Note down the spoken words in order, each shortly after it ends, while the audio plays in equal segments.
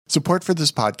Support for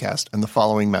this podcast and the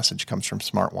following message comes from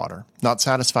Smartwater. Not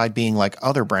satisfied being like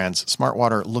other brands,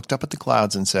 Smartwater looked up at the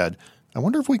clouds and said, I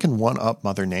wonder if we can one-up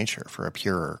Mother Nature for a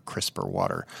purer, crisper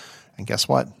water. And guess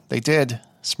what? They did.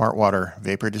 Smartwater,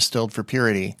 vapor distilled for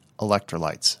purity,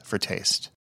 electrolytes for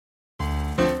taste.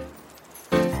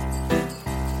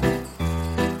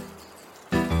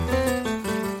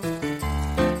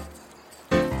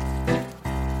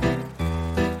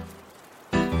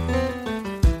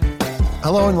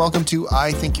 Hello and welcome to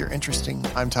I Think You're Interesting.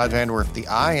 I'm Todd Vanderwerf, the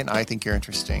I, and I Think You're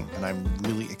Interesting. And I'm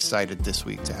really excited this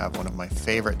week to have one of my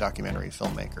favorite documentary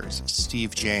filmmakers,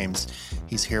 Steve James.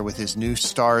 He's here with his new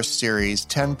Starz series,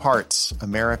 10 parts,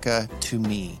 America to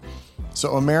Me.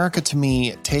 So America to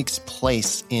Me takes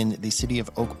place in the city of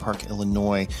Oak Park,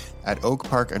 Illinois, at Oak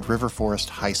Park and River Forest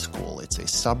High School. It's a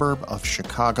suburb of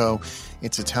Chicago.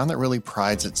 It's a town that really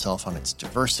prides itself on its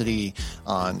diversity,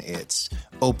 on its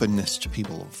openness to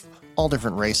people of all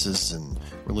different races and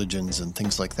religions and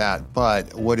things like that.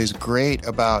 But what is great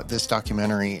about this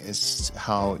documentary is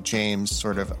how James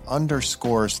sort of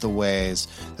underscores the ways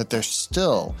that there's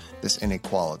still this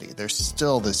inequality. There's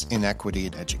still this inequity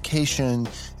in education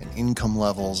and income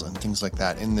levels and things like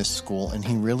that in this school. And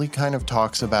he really kind of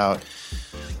talks about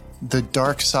the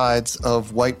dark sides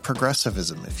of white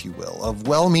progressivism, if you will, of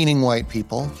well-meaning white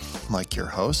people like your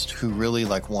host who really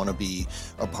want to be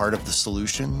a part of the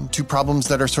solution to problems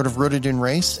that are sort of rooted in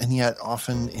race and yet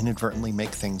often inadvertently make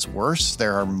things worse.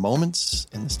 There are moments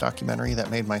in this documentary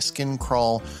that made my skin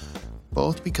crawl,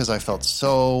 both because I felt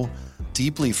so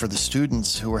deeply for the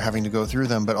students who were having to go through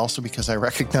them, but also because I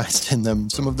recognized in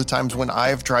them some of the times when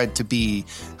I've tried to be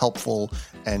helpful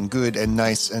and good and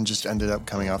nice and just ended up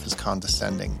coming off as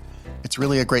condescending. It's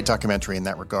really a great documentary in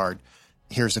that regard.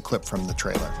 Here's a clip from the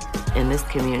trailer. In this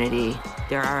community,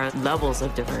 there are levels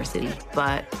of diversity,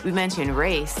 but we mentioned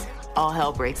race, all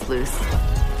hell breaks loose.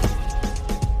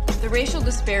 The racial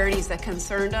disparities that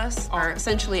concerned us are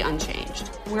essentially unchanged.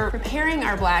 We're preparing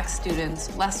our Black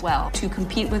students less well to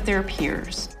compete with their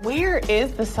peers. Where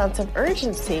is the sense of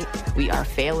urgency? We are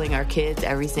failing our kids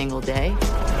every single day.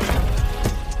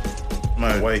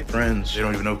 My white friends, they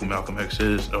don't even know who Malcolm X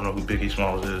is, don't know who Biggie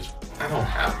Smalls is. I don't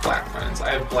have Black friends.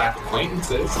 I have Black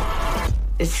acquaintances.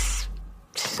 It's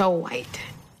so white.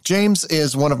 James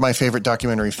is one of my favorite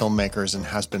documentary filmmakers and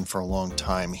has been for a long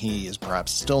time. He is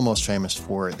perhaps still most famous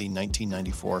for the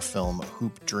 1994 film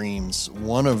Hoop Dreams,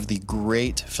 one of the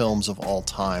great films of all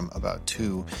time about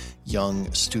two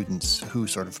young students who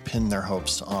sort of pin their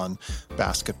hopes on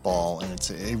basketball. And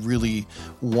it's a really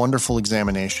wonderful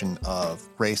examination of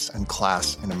race and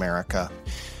class in America.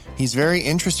 He's very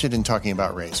interested in talking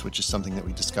about race, which is something that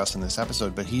we discuss in this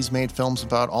episode, but he's made films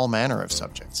about all manner of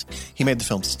subjects. He made the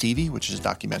film Stevie, which is a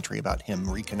documentary about him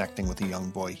reconnecting with a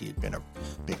young boy he had been a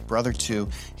big brother to.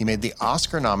 He made the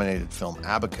Oscar-nominated film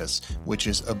Abacus, which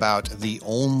is about the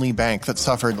only bank that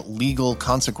suffered legal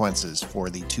consequences for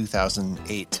the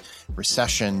 2008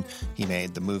 recession. He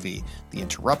made the movie The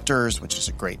Interrupters, which is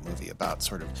a great movie about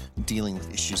sort of dealing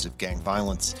with issues of gang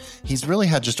violence. He's really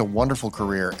had just a wonderful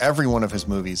career. Every one of his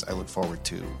movies I look forward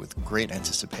to with great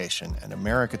anticipation. And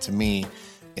America to Me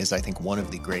is, I think, one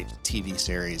of the great TV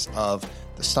series of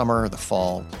the summer, the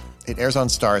fall. It airs on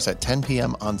Starz at 10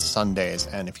 p.m. on Sundays.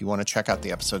 And if you want to check out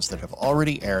the episodes that have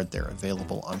already aired, they're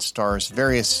available on Starz'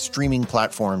 various streaming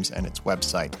platforms and its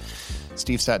website.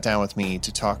 Steve sat down with me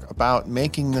to talk about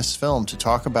making this film, to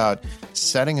talk about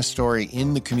setting a story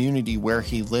in the community where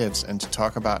he lives, and to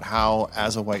talk about how,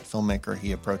 as a white filmmaker,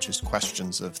 he approaches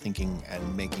questions of thinking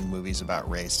and making movies about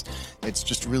race. It's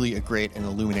just really a great and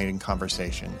illuminating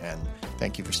conversation, and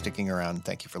thank you for sticking around.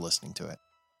 Thank you for listening to it.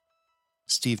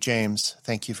 Steve James,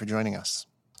 thank you for joining us.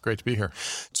 Great to be here.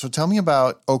 So tell me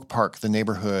about Oak Park, the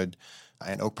neighborhood,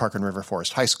 and Oak Park and River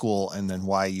Forest High School, and then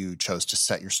why you chose to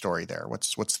set your story there.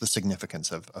 What's the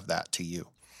significance of that to you?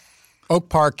 Oak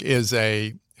Park is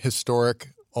a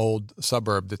historic old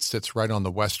suburb that sits right on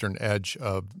the western edge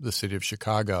of the city of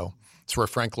Chicago. It's where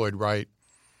Frank Lloyd Wright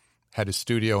had his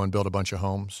studio and built a bunch of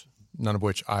homes, none of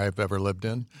which I've ever lived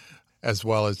in, as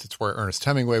well as it's where Ernest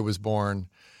Hemingway was born.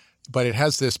 But it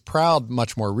has this proud,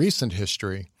 much more recent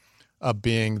history of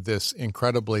being this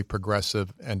incredibly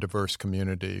progressive and diverse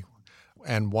community,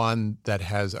 and one that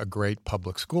has a great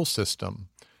public school system.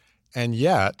 And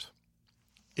yet,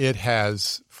 it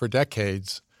has, for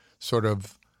decades, sort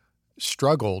of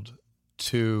struggled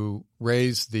to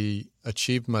raise the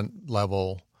achievement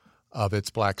level of its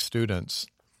Black students.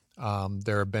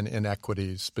 There have been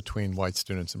inequities between white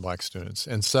students and Black students.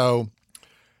 And so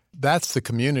that's the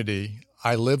community.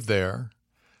 I live there.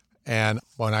 And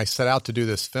when I set out to do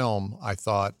this film, I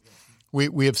thought,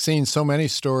 we have seen so many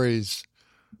stories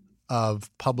of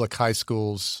public high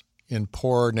schools in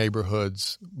poor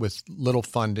neighborhoods with little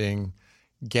funding,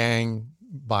 gang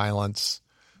violence,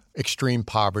 extreme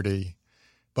poverty.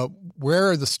 But where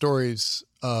are the stories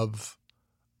of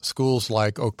schools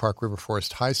like Oak Park River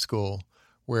Forest High School,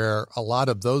 where a lot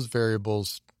of those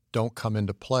variables don't come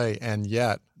into play, and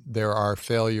yet there are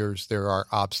failures, there are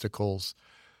obstacles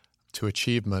to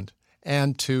achievement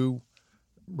and to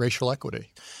racial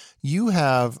equity? You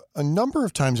have a number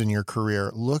of times in your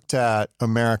career looked at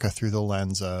America through the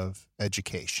lens of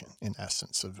education, in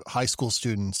essence, of high school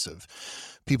students, of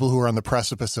people who are on the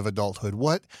precipice of adulthood.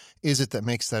 What is it that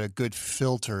makes that a good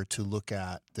filter to look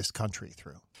at this country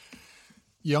through?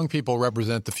 Young people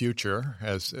represent the future,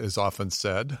 as is often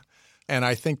said. And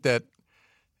I think that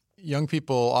young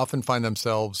people often find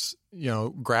themselves,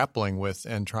 grappling with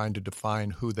and trying to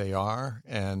define who they are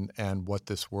and what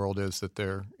this world is that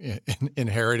they're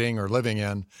inheriting or living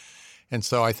in. And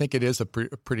so I think it is a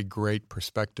pretty great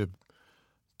perspective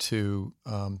to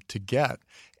get.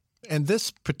 And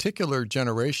this particular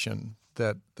generation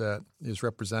that is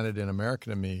represented in America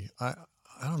to me, I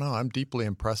don't know, I'm deeply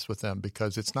impressed with them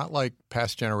because it's not like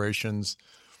past generations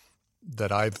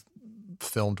that I've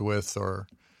filmed with or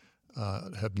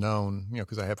have known,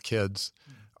 because I have kids,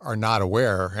 are not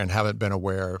aware and haven't been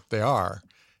aware they are.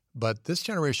 But this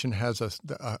generation has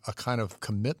a kind of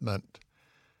commitment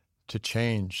to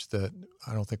change that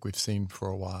I don't think we've seen for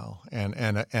a while, and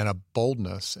a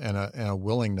boldness and a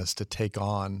willingness to take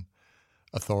on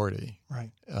authority,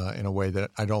 right, in a way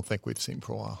that I don't think we've seen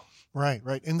for a while.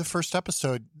 Right. In the first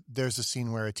episode, there's a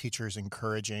scene where a teacher is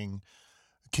encouraging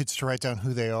kids to write down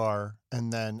who they are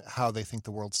and then how they think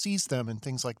the world sees them and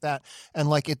things like that.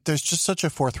 And there's just such a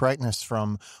forthrightness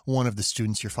from one of the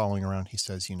students you're following around. He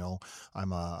says,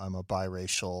 I'm a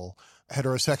biracial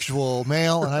heterosexual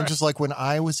male. And I'm just like, when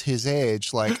I was his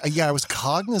age, I was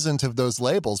cognizant of those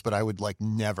labels, but I would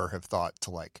never have thought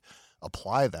to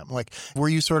apply them. Were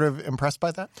you sort of impressed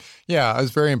by that? Yeah, I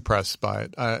was very impressed by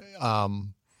it.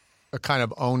 A kind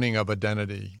of owning of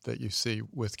identity that you see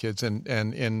with kids. And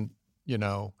in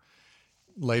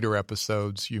later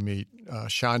episodes, you meet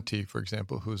Shanti, for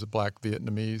example, who's a Black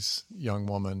Vietnamese young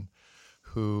woman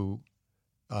who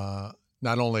not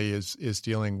only is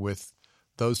dealing with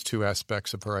those two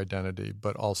aspects of her identity,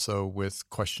 but also with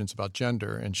questions about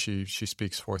gender, and she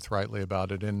speaks forthrightly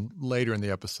about it. And later in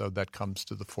the episode, that comes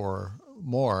to the fore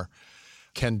more.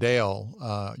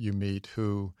 Kendale, you meet,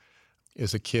 who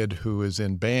is a kid who is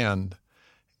in band,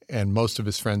 and most of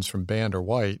his friends from band are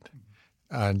white.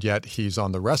 And yet he's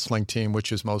on the wrestling team,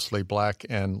 which is mostly Black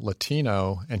and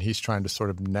Latino, and he's trying to sort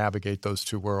of navigate those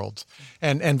two worlds.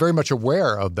 And very much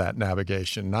aware of that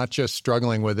navigation, not just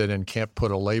struggling with it and can't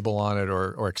put a label on it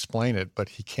or explain it, but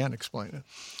he can explain it.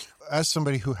 As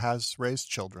somebody who has raised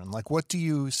children, what do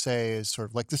you say is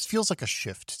sort of this feels like a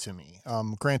shift to me?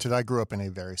 Granted, I grew up in a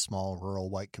very small rural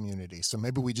white community, so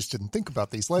maybe we just didn't think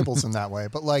about these labels in that way.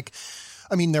 But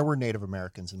there were Native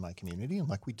Americans in my community,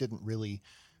 and we didn't really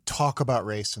talk about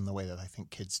race in the way that I think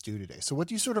kids do today. So what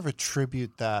do you sort of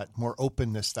attribute that more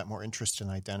openness, that more interest in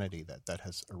identity that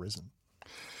has arisen?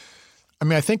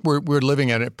 I think we're living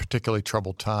at a particularly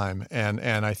troubled time, and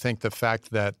I think the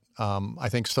fact that I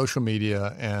think social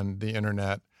media and the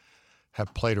internet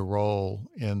have played a role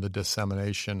in the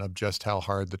dissemination of just how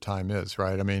hard the time is,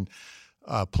 right?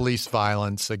 Police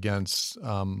violence against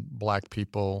Black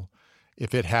people,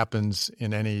 if it happens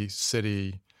in any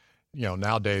city,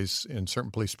 nowadays in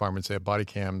certain police departments they have body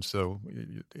cams, so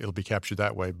it'll be captured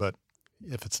that way. But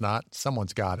if it's not,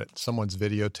 someone's got it. Someone's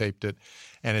videotaped it,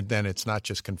 and then it's not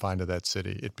just confined to that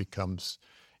city. It becomes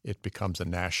a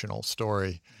national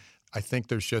story. I think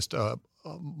there's just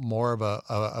more of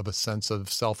a sense of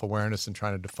self-awareness and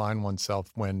trying to define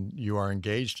oneself when you are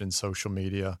engaged in social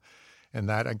media, and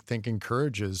that I think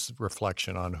encourages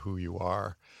reflection on who you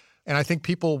are. And I think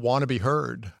people want to be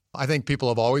heard. I think people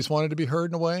have always wanted to be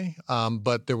heard in a way,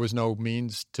 but there was no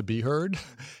means to be heard.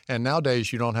 And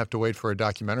nowadays, you don't have to wait for a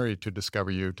documentary to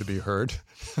discover you to be heard.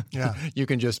 Yeah. You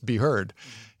can just be heard.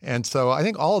 And so I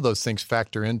think all of those things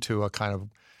factor into a kind of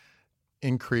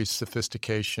increased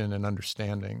sophistication and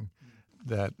understanding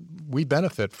that we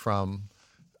benefit from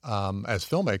as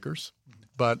filmmakers,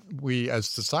 but we as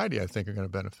society, I think, are going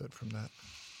to benefit from that.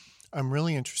 I'm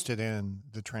really interested in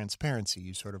the transparency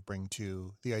you sort of bring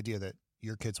to the idea that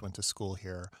your kids went to school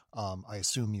here. I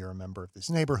assume you're a member of this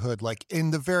neighborhood. In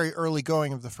the very early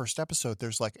going of the first episode,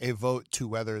 there's a vote to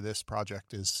whether this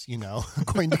project is,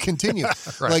 going to continue.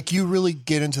 Right. You really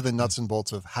get into the nuts and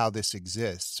bolts of how this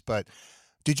exists. But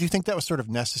did you think that was sort of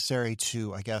necessary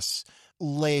to, I guess,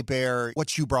 lay bare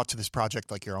what you brought to this project,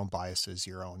 like your own biases,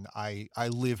 your own, I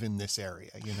live in this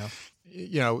area, you know?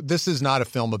 You know, this is not a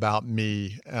film about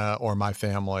me or my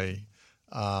family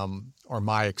or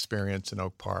my experience in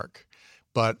Oak Park.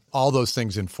 But all those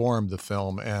things informed the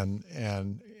film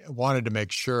and wanted to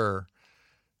make sure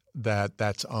that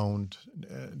that's owned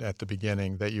at the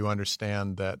beginning, that you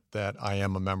understand that I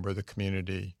am a member of the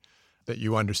community, that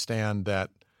you understand that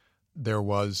there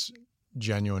was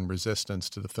genuine resistance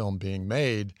to the film being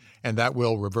made, and that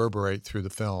will reverberate through the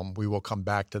film. We will come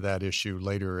back to that issue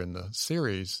later in the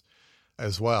series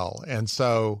as well. And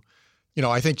so, you know,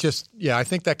 I think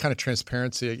that kind of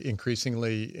transparency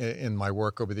increasingly in my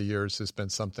work over the years has been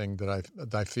something that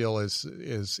I feel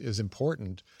is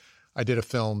important. I did a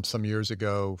film some years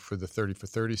ago for the 30 for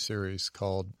 30 series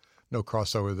called No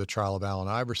Crossover: The Trial of Allen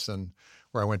Iverson,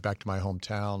 where I went back to my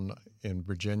hometown in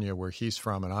Virginia, where he's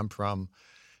from and I'm from,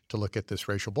 to look at this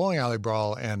racial bowling alley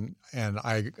brawl. And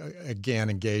I, again,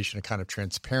 engaged in a kind of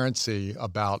transparency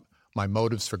about my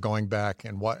motives for going back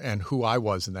and who I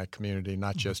was in that community,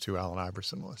 not just who Allen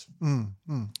Iverson was.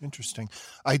 Interesting.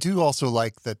 I do also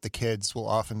like that the kids will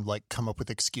often come up with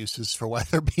excuses for why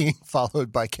they're being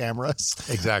followed by cameras.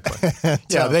 Exactly.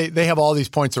 Yeah, they have all these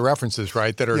points of references,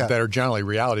 right, that are generally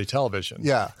reality television.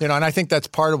 Yeah. You know, and I think that's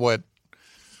part of what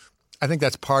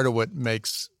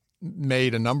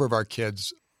made a number of our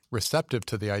kids receptive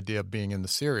to the idea of being in the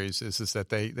series is that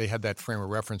they had that frame of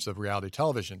reference of reality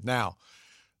television. Now,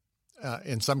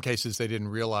 in some cases, they didn't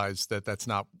realize that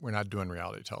we're not doing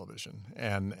reality television,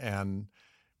 and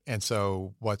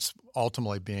so what's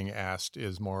ultimately being asked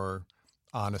is more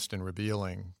honest and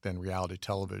revealing than reality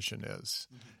television is.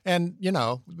 Mm-hmm. And you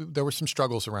know, there were some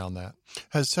struggles around that.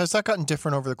 Has that gotten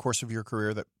different over the course of your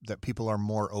career? That people are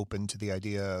more open to the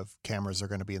idea of cameras are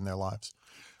going to be in their lives?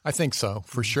 I think so,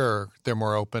 for sure. They're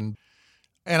more open,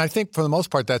 and I think for the most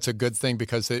part that's a good thing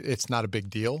because it's not a big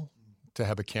deal to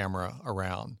have a camera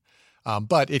around.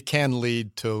 But it can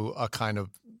lead to a kind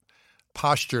of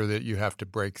posture that you have to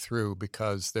break through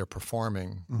because they're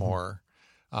performing more,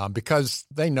 because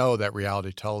they know that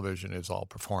reality television is all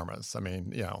performance. I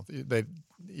mean, you know,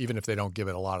 even if they don't give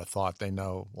it a lot of thought, they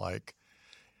know,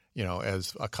 you know,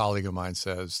 as a colleague of mine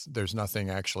says, there's nothing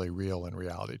actually real in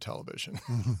reality television.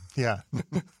 Yeah.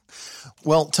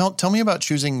 Well, tell me about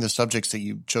choosing the subjects that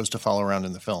you chose to follow around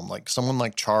in the film. Like someone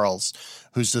like Charles,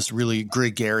 who's this really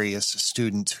gregarious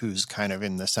student who's kind of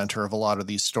in the center of a lot of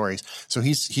these stories. So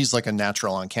he's like a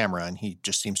natural on camera, and he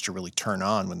just seems to really turn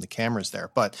on when the camera's there.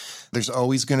 But there's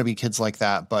always going to be kids like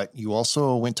that. But you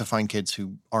also went to find kids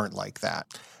who aren't like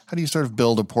that. How do you sort of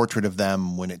build a portrait of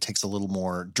them when it takes a little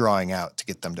more drawing out to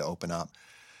get them to open up?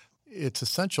 It's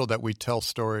essential that we tell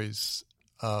stories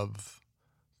of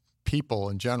people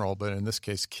in general, but in this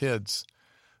case, kids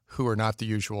who are not the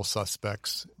usual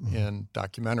suspects in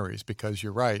documentaries, because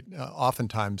you're right.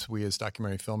 Oftentimes we as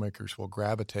documentary filmmakers will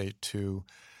gravitate to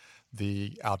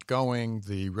the outgoing,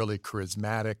 the really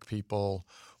charismatic people,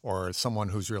 or someone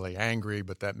who's really angry,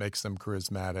 but that makes them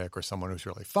charismatic, or someone who's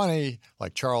really funny,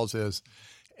 like Charles is.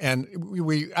 And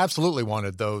we absolutely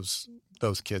wanted those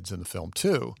kids in the film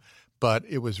too, but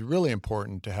it was really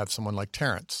important to have someone like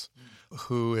Terrence,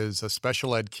 who is a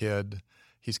special ed kid.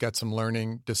 He's got some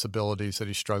learning disabilities that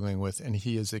he's struggling with, and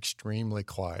he is extremely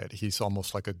quiet. He's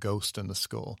almost like a ghost in the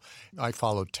school. I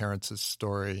followed Terrence's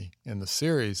story in the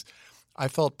series. I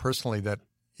felt personally that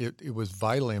it was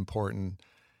vitally important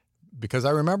because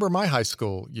I remember my high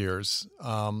school years.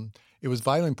 It was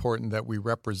vitally important that we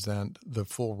represent the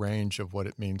full range of what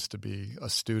it means to be a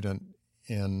student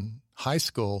in high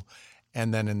school,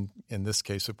 and then in this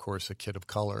case, of course, a kid of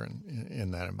color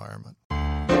in that environment.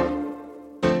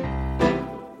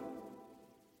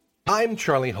 I'm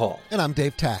Charlie Hall. And I'm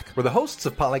Dave Tack. We're the hosts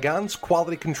of Polygon's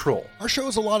Quality Control. Our show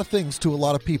is a lot of things to a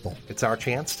lot of people. It's our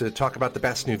chance to talk about the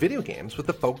best new video games with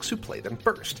the folks who play them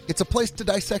first. It's a place to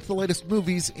dissect the latest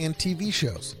movies and TV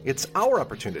shows. It's our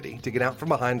opportunity to get out from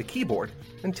behind the keyboard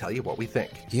and tell you what we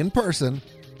think. In person,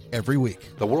 every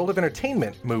week. The world of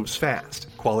entertainment moves fast.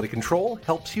 Quality Control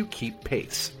helps you keep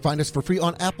pace. Find us for free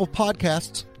on Apple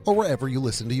Podcasts or wherever you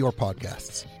listen to your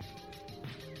podcasts.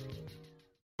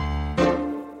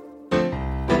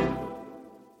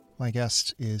 My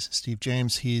guest is Steve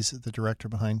James. He's the director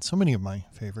behind so many of my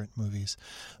favorite movies,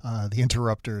 The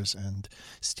Interrupters and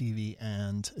Stevie,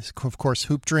 and of course,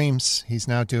 Hoop Dreams. He's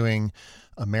now doing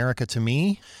America to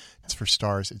Me. It's for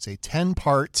Starz. It's a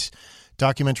 10-part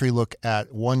documentary look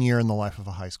at 1 year in the life of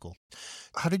a high school.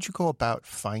 How did you go about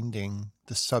finding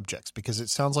the subjects? Because it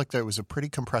sounds like there was a pretty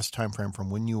compressed time frame from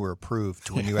when you were approved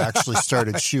to when you actually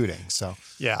started shooting. So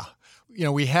yeah.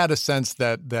 we had a sense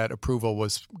that approval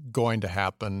was going to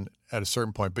happen at a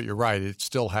certain point, but you're right, it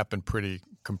still happened pretty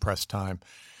compressed time.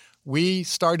 We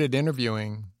started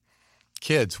interviewing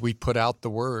kids. We put out the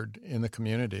word in the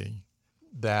community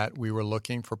that we were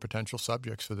looking for potential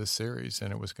subjects for this series,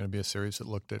 and it was going to be a series that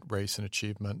looked at race and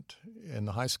achievement in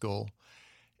the high school.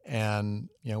 And,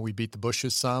 we beat the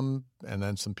bushes some, and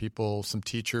then some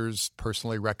teachers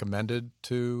personally recommended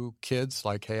to kids,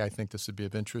 like, hey, I think this would be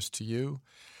of interest to you.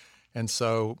 And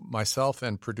so myself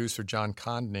and producer John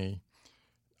Condney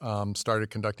started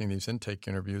conducting these intake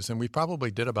interviews, and we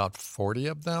probably did about 40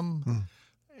 of them.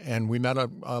 And we met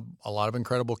a lot of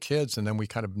incredible kids, and then we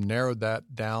kind of narrowed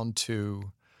that down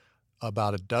to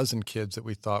about a dozen kids that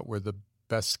we thought were the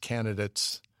best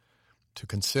candidates to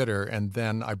consider. And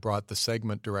then I brought the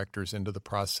segment directors into the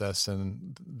process,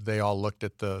 and they all looked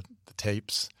at the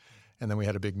tapes. And then we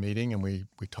had a big meeting, and we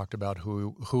talked about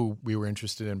who we were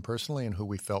interested in personally and who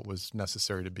we felt was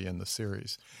necessary to be in the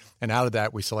series. And out of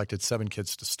that, we selected 7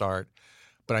 kids to start.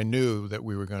 But I knew that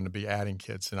we were going to be adding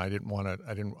kids, and I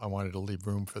wanted to leave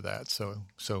room for that.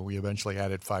 So we eventually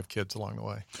added 5 kids along the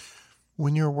way.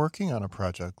 When you're working on a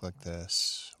project like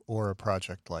this, or a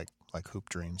project like Hoop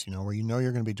Dreams, where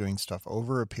you're going to be doing stuff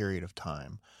over a period of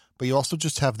time, but you also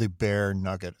just have the bare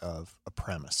nugget of a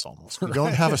premise almost. You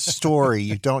don't have a story.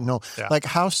 You don't know. Yeah. Like,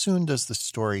 how soon does the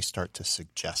story start to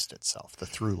suggest itself, the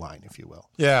through line, if you will?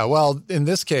 Yeah, well, in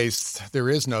this case, there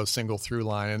is no single through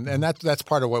line, and that's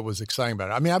part of what was exciting about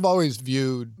it. I mean, I've always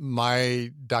viewed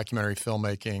my documentary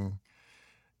filmmaking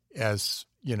as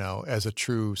a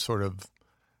true sort of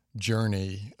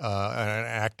journey, an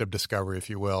act of discovery, if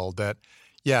you will, that,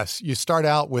 yes, you start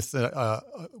out with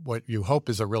what you hope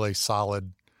is a really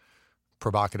solid,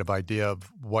 provocative idea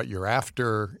of what you're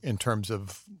after in terms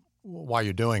of why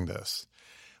you're doing this.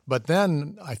 But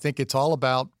then I think it's all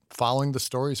about following the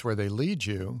stories where they lead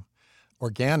you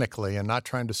organically and not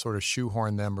trying to sort of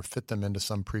shoehorn them or fit them into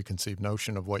some preconceived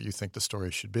notion of what you think the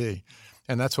story should be.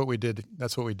 And that's what we did.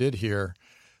 That's what we did here.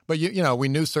 But, we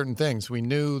knew certain things. We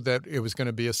knew that it was going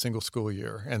to be a single school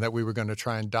year and that we were going to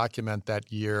try and document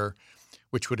that year,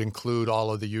 which would include all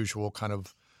of the usual kind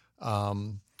of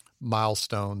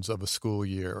milestones of a school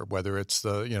year, whether it's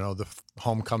the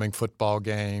homecoming football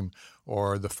game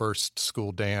or the first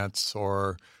school dance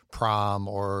or prom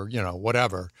or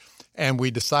whatever. And we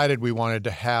decided we wanted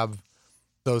to have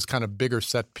those kind of bigger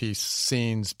set piece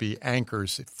scenes be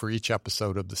anchors for each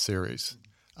episode of the series.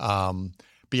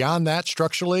 Beyond that,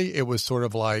 structurally, it was sort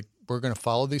of like, we're going to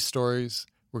follow these stories.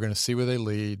 We're going to see where they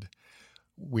lead.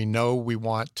 We know we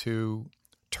want to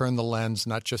turn the lens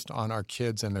not just on our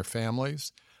kids and their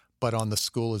families, but on the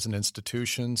school as an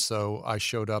institution. So I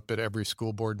showed up at every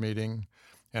school board meeting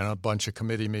and a bunch of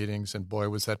committee meetings, and boy,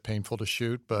 was that painful to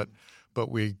shoot. But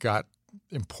we got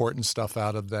important stuff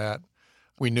out of that.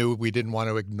 We knew we didn't want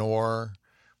to ignore,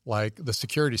 like, the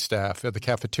security staff, the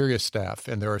cafeteria staff,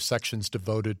 and there are sections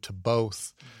devoted to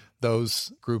both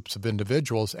those groups of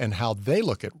individuals and how they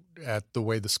look at the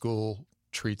way the school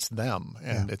treats them,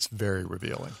 and it's very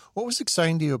revealing. What was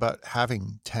exciting to you about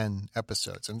having 10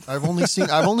 episodes? And I've only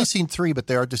seen 3, but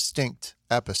they are distinct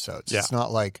episodes. Yeah.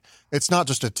 It's not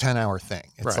just a 10-hour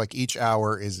thing. It's like each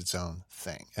hour is its own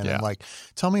thing. And I'm like,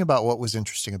 tell me about what was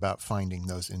interesting about finding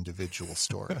those individual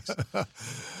stories.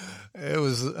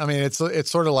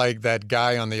 It's sort of like that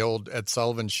guy on the old Ed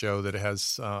Sullivan show that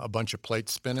has a bunch of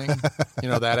plates spinning,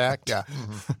 that act? Yeah.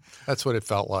 Mm-hmm. That's what it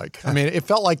felt like. I mean, it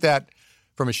felt like that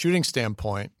from a shooting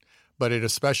standpoint, but it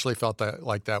especially felt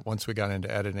like that once we got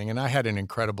into editing. And I had an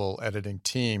incredible editing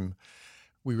team.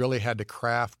 We really had to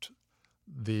craft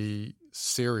the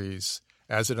series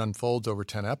as it unfolds over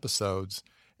 10 episodes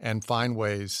and find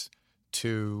ways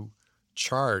to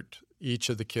chart each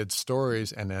of the kids'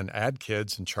 stories and then add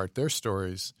kids and chart their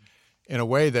stories in a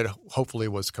way that hopefully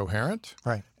was coherent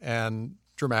and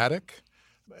dramatic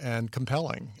and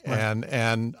compelling. Right.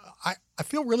 And I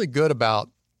feel really good about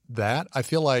that. I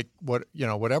feel like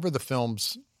whatever the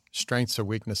film's strengths or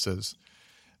weaknesses,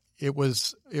 it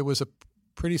was a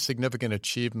pretty significant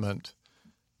achievement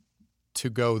to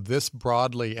go this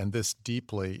broadly and this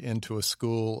deeply into a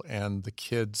school and the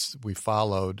kids we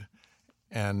followed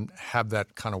and have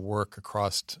that kind of work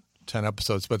across 10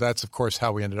 episodes. But that's, of course,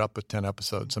 how we ended up with 10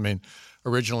 episodes. I mean,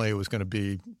 originally it was going to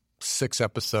be 6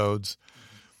 episodes.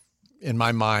 In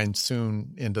my mind,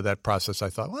 soon into that process, I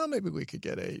thought, well, maybe we could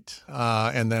get 8.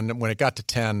 And then when it got to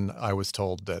 10, I was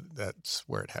told that that's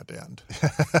where it had to end.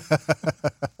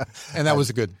 And that was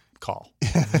a good call.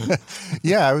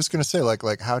 Yeah, I was going to say, like,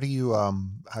 how do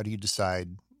you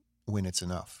decide when it's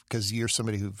enough? Because you're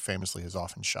somebody who famously has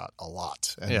often shot a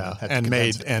lot, and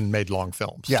made long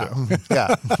films. Yeah, too.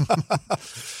 Yeah.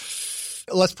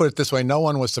 let's put it this way. No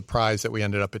one was surprised that we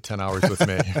ended up at 10 hours with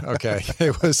me. Okay.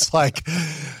 It was like,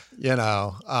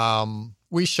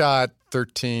 we shot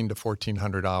 1,300 to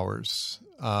 1,400 hours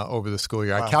over the school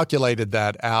year. Wow. I calculated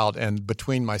that out, and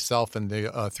between myself and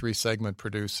the 3 segment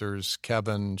producers,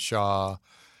 Kevin Shaw,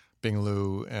 Bing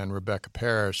Liu, and Rebecca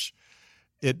Parrish,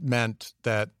 it meant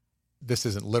that, this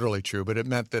isn't literally true, but it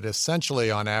meant that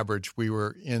essentially on average we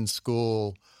were in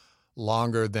school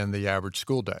longer than the average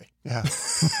school day. Yeah.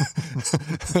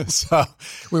 So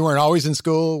we weren't always in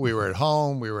school. We were at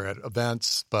home. We were at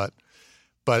events, but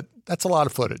that's a lot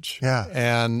of footage. Yeah.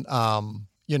 And,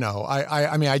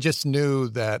 I just knew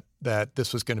that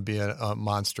this was going to be a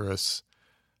monstrous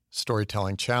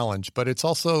storytelling challenge, but it's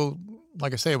also,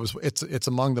 like I say, it's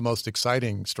among the most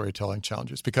exciting storytelling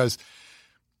challenges, because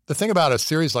the thing about a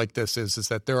series like this is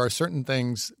that there are certain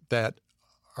things that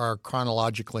are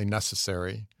chronologically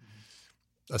necessary,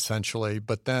 essentially,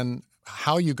 but then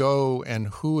how you go and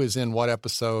who is in what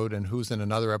episode and who's in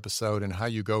another episode and how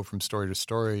you go from story to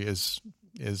story is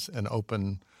an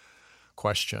open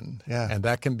question. Yeah. And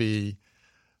that can be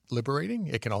liberating.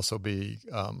 It can also be,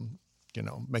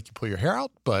 make you pull your hair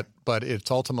out, but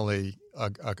it's ultimately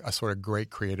a sort of great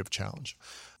creative challenge.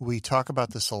 We talk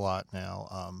about this a lot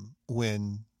now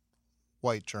when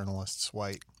white journalists,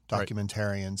 white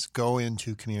documentarians go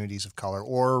into communities of color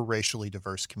or racially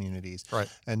diverse communities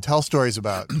and tell stories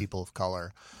about people of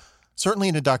color. Certainly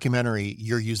in a documentary,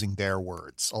 you're using their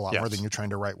words a lot more than you're trying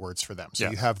to write words for them.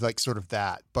 So you have like sort of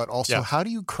that. But also, how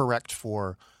do you correct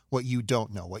for what you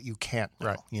don't know, what you can't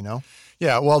know,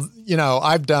 Yeah, well,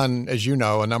 I've done, as you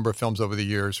know, a number of films over the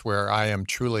years where I am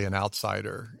truly an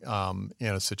outsider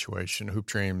in a situation. Hoop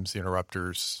Dreams, The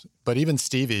Interrupters, but even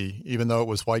Stevie, even though it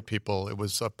was white people, it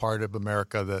was a part of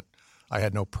America that I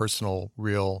had no personal,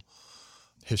 real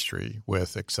history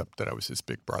with, except that I was his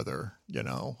big brother,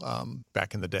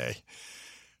 back in the day.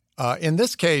 In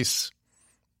this case,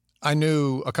 I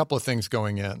knew a couple of things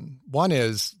going in. One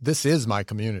is, this is my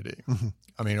community. Mm-hmm.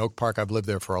 I mean, Oak Park, I've lived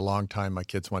there for a long time. My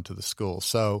kids went to the school.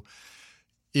 So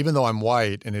even though I'm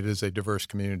white and it is a diverse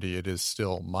community, it is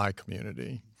still my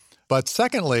community. But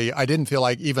secondly, I didn't feel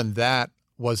like even that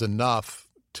was enough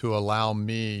to allow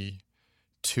me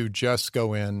to just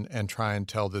go in and try and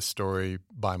tell this story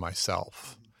by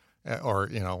myself. Or,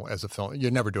 as a film,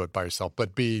 you never do it by yourself,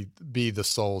 but be the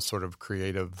sole sort of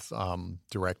creative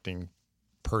directing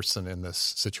person in this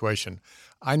situation.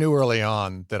 I knew early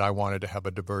on that I wanted to have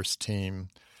a diverse team,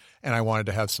 and I wanted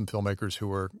to have some filmmakers who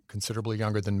were considerably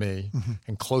younger than me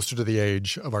and closer to the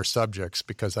age of our subjects,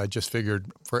 because I just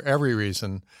figured for every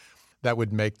reason that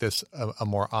would make this a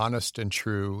more honest and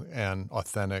true and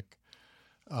authentic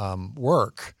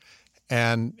work,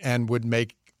 and would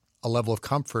make a level of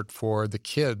comfort for the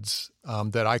kids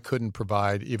that I couldn't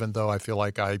provide, even though I feel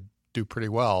like I do pretty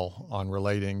well on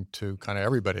relating to kind of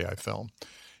everybody I film.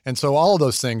 And so all of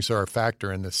those things are a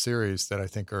factor in this series that I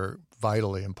think are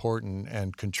vitally important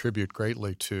and contribute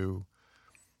greatly to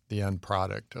the end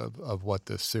product of what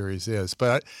this series is.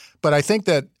 But I think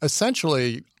that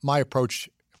essentially my approach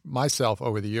myself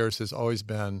over the years has always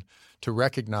been to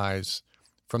recognize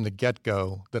from the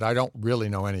get-go that I don't really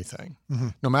know anything. Mm-hmm.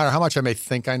 No matter how much I may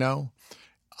think I know,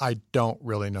 I don't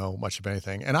really know much of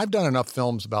anything. And I've done enough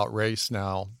films about race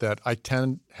now that I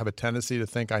have a tendency to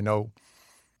think I know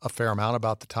a fair amount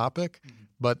about the topic. Mm-hmm.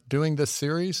 But doing this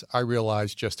series, I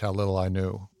realized just how little I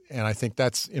knew. And I think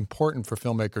that's important for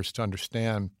filmmakers to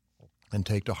understand and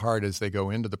take to heart as they go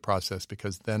into the process,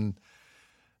 because then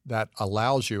that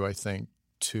allows you, I think,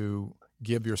 to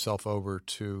give yourself over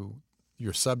to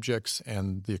your subjects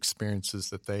and the experiences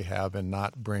that they have, and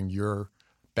not bring your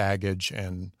baggage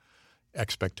and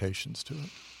expectations to it.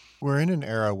 We're in an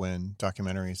era when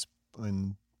documentaries,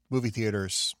 when movie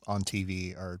theaters on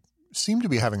TV seem to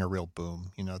be having a real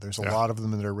boom. There's a lot of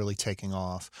them that are really taking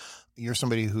off. You're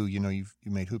somebody who, you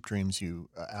made Hoop Dreams.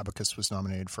 Abacus was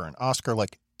nominated for an Oscar.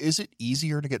 Like, is it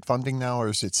easier to get funding now, or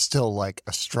is it still like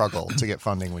a struggle to get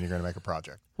funding when you're going to make a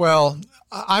project? Well,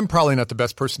 I'm probably not the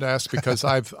best person to ask, because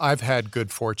I've had good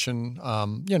fortune.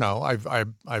 I've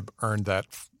earned that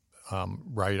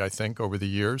right, I think, over the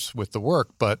years with the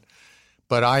work. But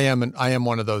I am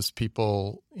one of those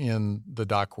people in the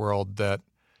doc world that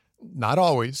not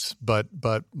always, but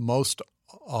most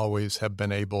always have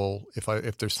been able,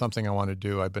 if there's something I want to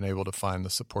do, I've been able to find the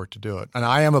support to do it. And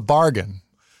I am a bargain.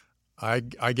 I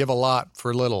give a lot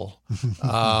for little,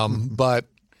 but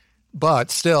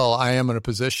still I am in a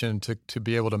position to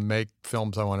be able to make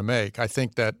films I want to make. I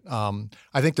think that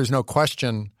I think there's no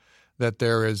question that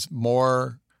there is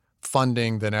more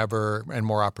funding than ever and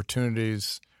more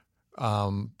opportunities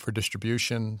for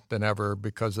distribution than ever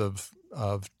because of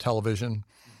television.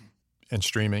 and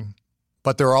streaming.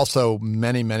 But there are also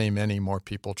many, many, many more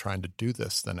people trying to do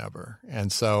this than ever.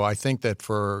 And so I think that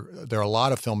there are a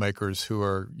lot of filmmakers who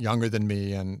are younger than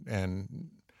me and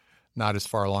not as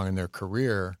far along in their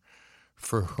career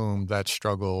for whom that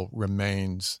struggle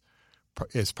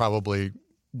is probably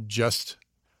just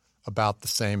about the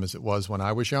same as it was when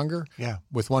I was younger,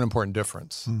 with one important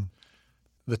difference.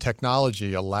 The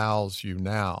technology allows you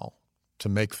now to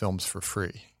make films for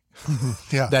free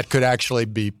that could actually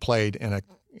be played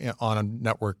on a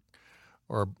network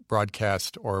or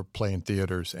broadcast or play in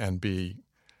theaters and be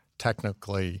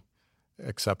technically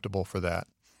acceptable for that.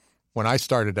 When I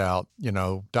started out,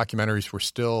 documentaries were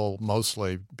still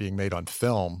mostly being made on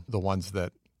film. The ones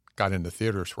that got into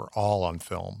theaters were all on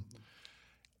film.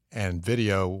 And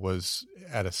video was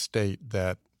at a state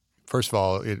that, first of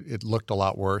all, it looked a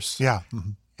lot worse. Yeah.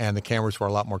 And the cameras were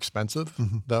a lot more expensive,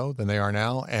 though, than they are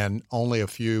now. And only a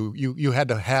few you had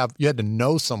to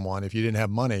know someone if you didn't have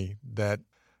money that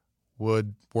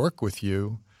would work with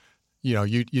you.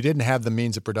 You didn't have the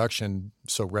means of production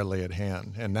so readily at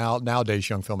hand. And nowadays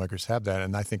young filmmakers have that.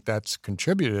 And I think that's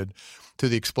contributed to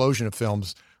the explosion of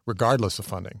films regardless of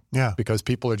funding. Yeah. Because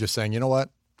people are just saying, you know what?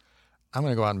 I'm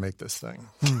going to go out and make this thing.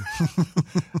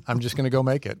 I'm just going to go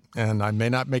make it. And I may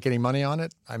not make any money on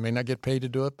it. I may not get paid to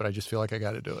do it, but I just feel like I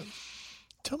got to do it.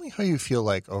 Tell me how you feel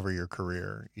like over your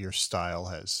career, your style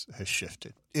has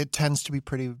shifted. It tends to be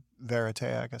pretty verite,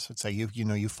 I guess I'd say.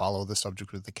 You follow the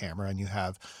subject with the camera and you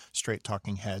have straight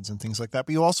talking heads and things like that.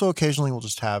 But you also occasionally will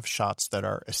just have shots that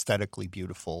are aesthetically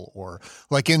beautiful, or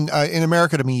like in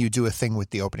America, to me, you do a thing with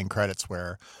the opening credits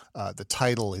where the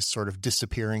title is sort of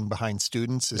disappearing behind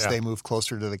students as they move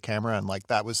closer to the camera. And like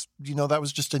that was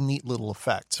just a neat little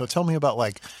effect. So tell me about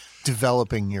like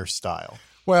developing your style.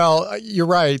 Well, you're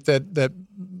right that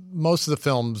most of the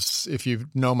films, if you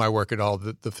know my work at all,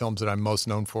 the films that I'm most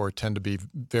known for tend to be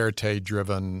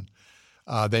verite-driven.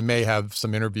 They may have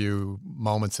some interview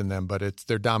moments in them, but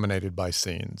they're dominated by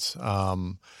scenes.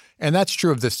 And that's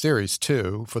true of this series,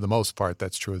 too. For the most part,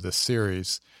 that's true of this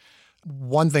series.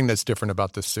 One thing that's different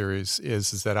about this series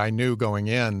is that I knew going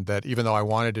in that even though I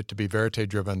wanted it to be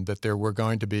verite-driven, that there were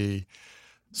going to be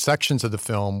sections of the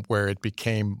film where it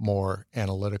became more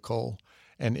analytical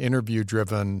and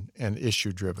interview-driven and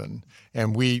issue-driven.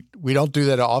 And we don't do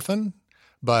that often,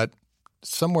 but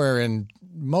somewhere in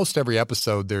most every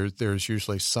episode there's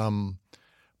usually some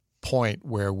point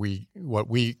where what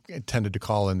we tended to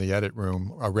call in the edit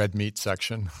room a red meat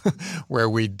section where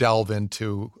we delve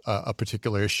into a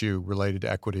particular issue related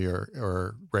to equity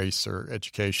or race or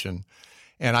education.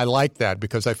 And I like that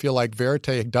because I feel like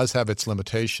verite does have its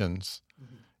limitations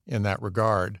in that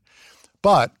regard.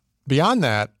 But beyond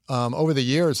that, over the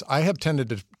years, I have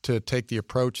tended to take the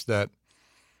approach that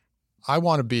I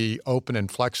want to be open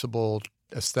and flexible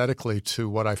aesthetically to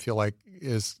what I feel like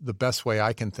is the best way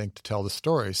I can think to tell the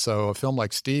story. So a film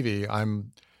like Stevie,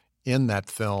 I'm in that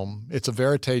film. It's a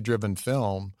verite-driven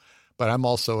film, but I'm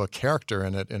also a character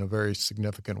in it in a very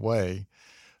significant way.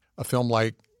 A film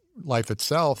like Life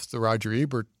Itself, the Roger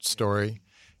Ebert story,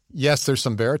 yes, there's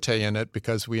some verite in it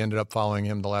because we ended up following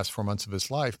him the last 4 months of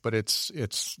his life, but it's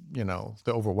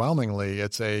overwhelmingly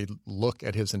it's a look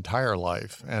at his entire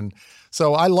life. And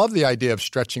so I love the idea of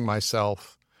stretching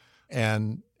myself.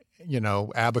 And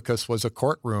Abacus was a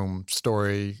courtroom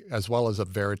story as well as a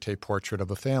verite portrait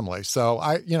of a family. So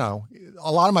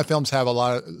a lot of my films have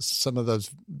some of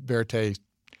those verite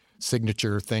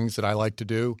signature things that I like to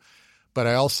do, but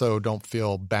I also don't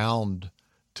feel bound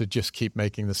to just keep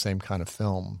making the same kind of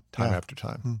film time after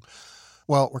time.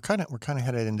 Well, we're kind of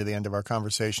headed into the end of our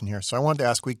conversation here. So I wanted to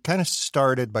ask, we kind of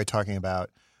started by talking about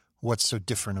what's so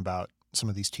different about some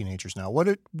of these teenagers now.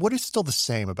 What is still the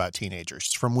same about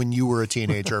teenagers from when you were a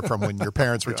teenager, from when your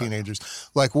parents were teenagers?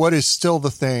 Like, what is still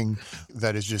the thing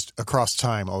that is just across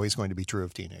time always going to be true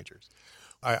of teenagers?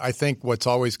 I think what's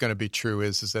always going to be true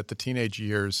is that the teenage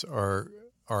years are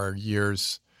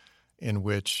years in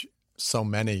which so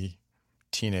many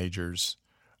teenagers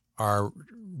are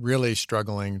really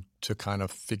struggling to kind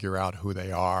of figure out who they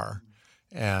are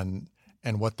and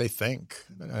what they think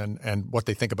and what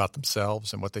they think about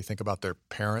themselves and what they think about their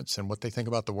parents and what they think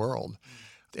about the world.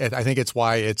 I think it's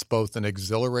why it's both an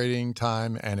exhilarating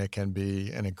time and it can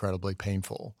be an incredibly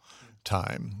painful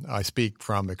time. I speak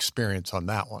from experience on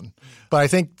that one. But I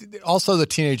think also the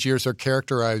teenage years are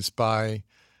characterized by,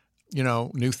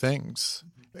 new things.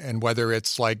 And whether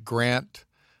it's like Grant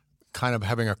kind of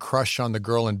having a crush on the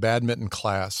girl in badminton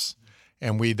class,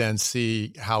 and we then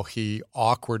see how he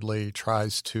awkwardly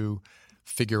tries to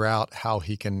figure out how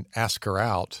he can ask her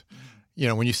out.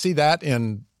 When you see that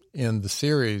in the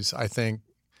series, I think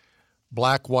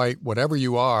black, white, whatever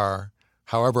you are,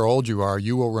 however old you are,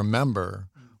 you will remember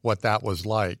what that was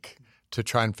like to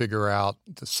try and figure out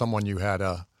someone you had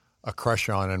a crush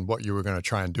on and what you were going to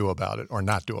try and do about it or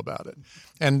not do about it.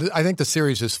 And I think the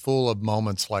series is full of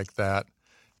moments like that.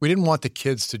 We didn't want the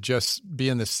kids to just be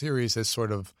in the series as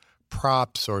sort of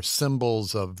props or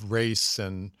symbols of race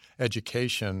and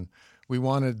education. We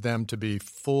wanted them to be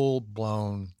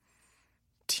full-blown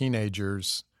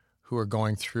teenagers who are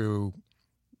going through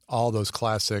all those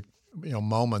classic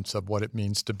moments of what it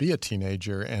means to be a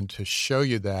teenager, and to show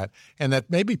you that. And that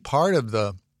may be part of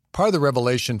the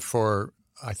revelation for,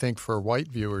 I think, for white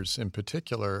viewers in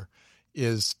particular,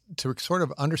 is to sort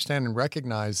of understand and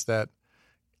recognize that,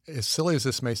 as silly as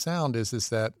this may sound, is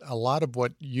that a lot of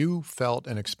what you felt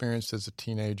and experienced as a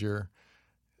teenager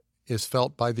is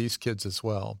felt by these kids as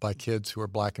well, by kids who are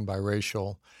Black and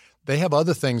biracial. They have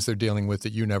other things they're dealing with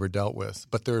that you never dealt with,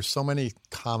 but there are so many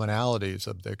commonalities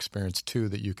of the experience too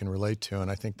that you can relate to, and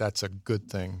I think that's a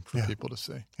good thing for people to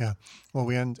see. Yeah. Well,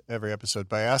 we end every episode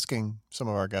by asking some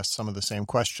of our guests some of the same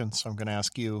questions, so I'm going to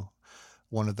ask you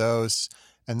one of those,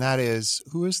 and that is,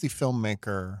 who is the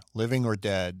filmmaker, living or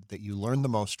dead, that you learned the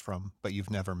most from but you've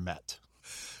never met?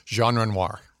 Jean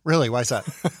Renoir. Really? Why is that?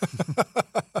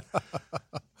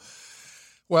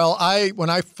 Well, when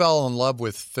I fell in love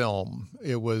with film,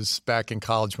 it was back in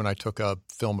college when I took a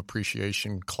film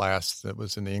appreciation class that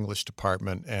was in the English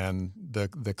department, and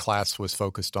the class was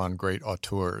focused on great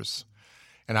auteurs.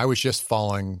 And I was just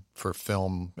falling for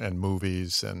film and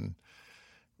movies, and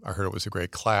I heard it was a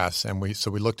great class. And we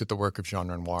looked at the work of Jean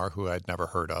Renoir, who I'd never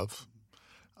heard of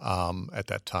at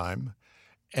that time.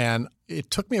 And it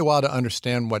took me a while to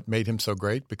understand what made him so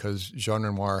great, because Jean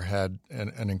Renoir had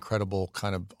an incredible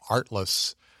kind of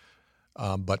artless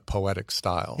but poetic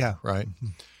style, right? Mm-hmm.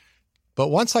 But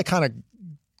once I kind of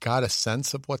got a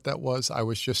sense of what that was, I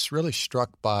was just really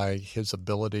struck by his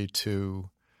ability to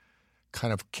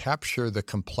kind of capture the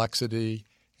complexity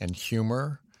and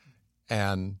humor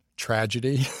and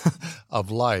tragedy of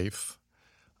life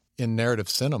in narrative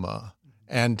cinema,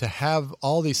 and to have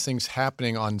all these things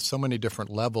happening on so many different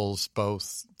levels,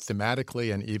 both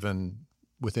thematically and even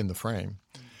within the frame,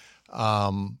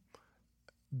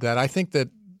 that I think that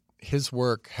his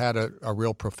work had a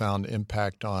real profound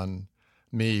impact on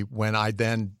me when I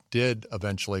then did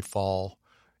eventually fall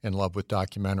in love with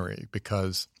documentary,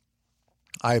 because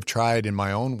I have tried in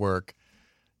my own work,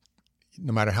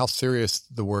 no matter how serious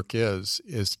the work is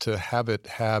to have it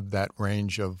have that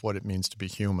range of what it means to be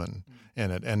human in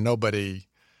it. And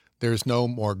there's no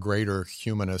more greater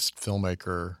humanist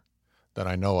filmmaker that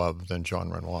I know of than Jean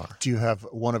Renoir. Do you have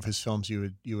one of his films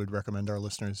you would recommend our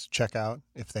listeners check out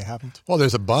if they haven't? Well,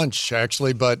 there's a bunch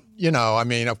actually, but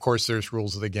of course there's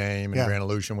Rules of the Game and Grand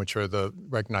Illusion, which are the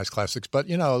recognized classics. But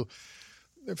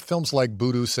films like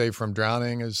Boodoo Saved from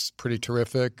Drowning is pretty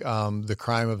terrific. The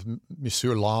Crime of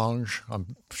Monsieur Lange,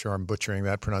 I'm sure I'm butchering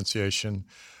that pronunciation,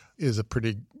 is a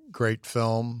pretty great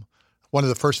film. One of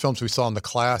the first films we saw in the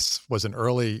class was an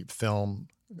early film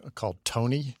called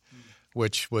Tony,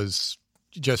 which was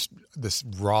just this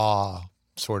raw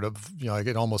sort of,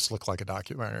 it almost looked like a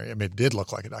documentary. I mean, it did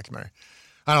look like a documentary.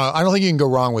 I don't think you can go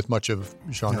wrong with much of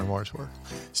Jean Renoir's work.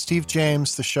 Steve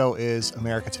James, the show is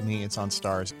America to Me. It's on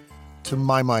Starz. To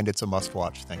my mind, it's a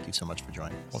must-watch. Thank you so much for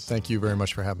joining us. Well, thank you very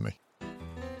much for having me.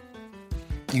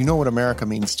 You know what America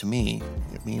means to me.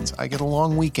 It means I get a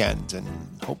long weekend, and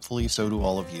hopefully so do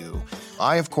all of you.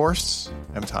 I, of course,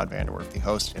 am Todd Vanderwerf, the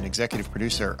host and executive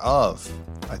producer of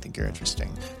I Think You're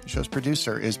Interesting. The show's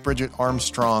producer is Bridget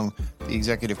Armstrong. The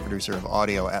executive producer of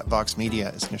audio at Vox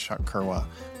Media is Nishat Kurwa.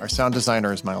 Our sound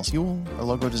designer is Miles Ewell. Our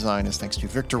logo design is thanks to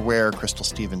Victor Ware, Crystal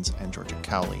Stevens, and Georgia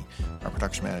Cowley. Our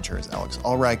production manager is Alex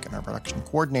Ulreich, and our production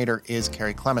coordinator is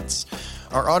Carrie Clements.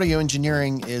 Our audio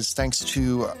engineering is thanks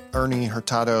to Ernie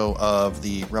Hurtado of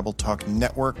the Rebel Talk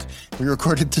Network. We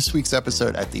recorded this week's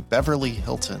episode at the Beverly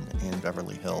Hilton in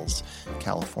Beverly Hills,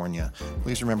 California.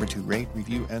 Please remember to rate,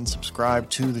 review, and subscribe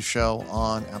to the show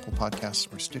on Apple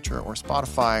Podcasts or Stitcher or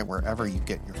Spotify, wherever you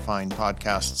get your fine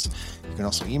podcasts. You can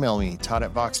also email me,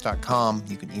 todd@vox.com.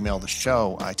 You can email the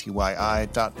show,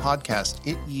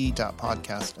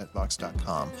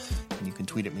 ityi.podcast@vox.com. And you can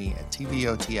tweet at me at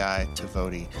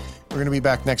tvoti2voti. We're going to be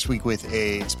back next week with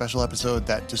a special episode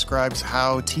that describes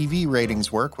how TV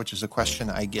ratings work, which is a question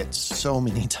I get so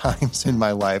many times in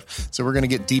my life. So we're going to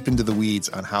get deep into the weeds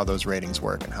on how those ratings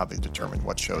work and how they determine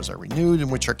what shows are renewed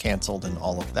and which are canceled and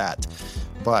all of that.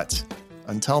 But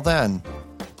until then,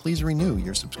 please renew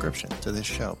your subscription to this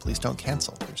show. Please don't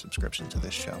cancel your subscription to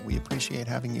this show. We appreciate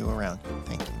having you around.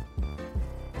 Thank you.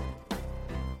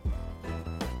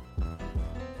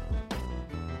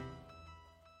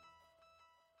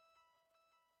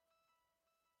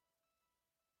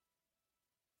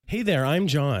 Hey there, I'm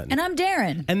John. And I'm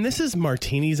Darren. And this is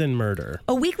Martinis and Murder,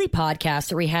 a weekly podcast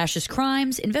that rehashes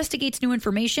crimes, investigates new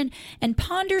information, and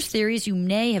ponders theories you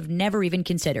may have never even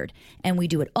considered. And we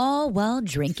do it all while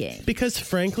drinking. Because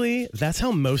frankly, that's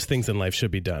how most things in life should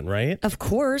be done, right? Of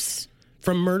course.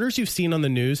 From murders you've seen on the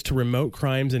news to remote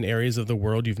crimes in areas of the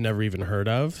world you've never even heard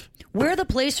of. We're the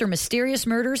place for mysterious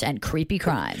murders and creepy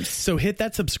crimes. So hit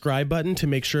that subscribe button to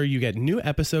make sure you get new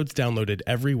episodes downloaded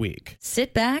every week.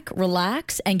 Sit back,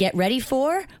 relax, and get ready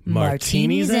for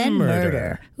Martinis and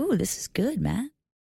Murder. Ooh, this is good, Matt.